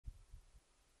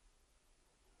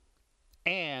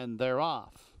and they're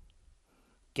off.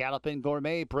 Gallopin'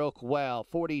 Gourmet broke well.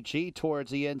 40G towards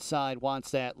the inside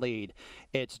wants that lead.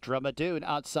 It's Drumadoon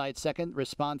outside second.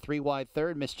 Respond 3 wide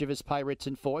third. Mischievous Pirates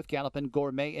in fourth. Gallopin'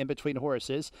 Gourmet in between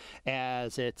horses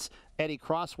as it's Eddie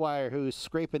Crosswire who's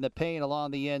scraping the paint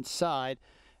along the inside.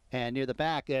 And near the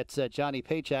back, it's Johnny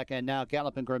Paycheck, and now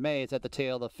Gallopin' Gourmet is at the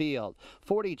tail of the field.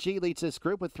 40G leads this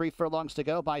group with 3 furlongs to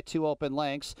go by 2 open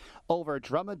lengths. Over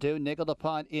Drumadoon, niggled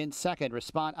upon in second.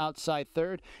 Respond outside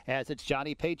third as it's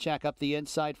Johnny Paycheck up the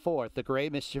inside fourth. The Gray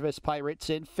Mischievous Pirates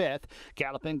in fifth.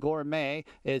 Gallopin' Gourmet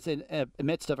is in the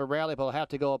midst of a rally, but will have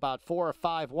to go about 4 or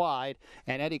 5 wide.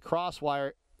 And Eddie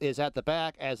Crosswire is at the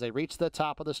back as they reach the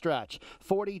top of the stretch.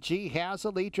 40G has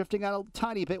the lead, drifting out a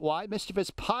tiny bit wide. Mischievous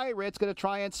Pirates going to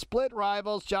try and split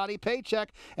rivals Johnny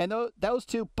Paycheck, and those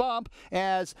two bump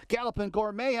as Gallopin'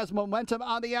 Gourmet has momentum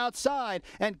on the outside,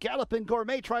 and Gallopin'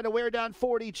 Gourmet trying to wear down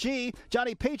 40G.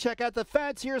 Johnny Paycheck at the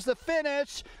fence. Here's the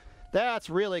finish. That's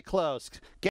really close.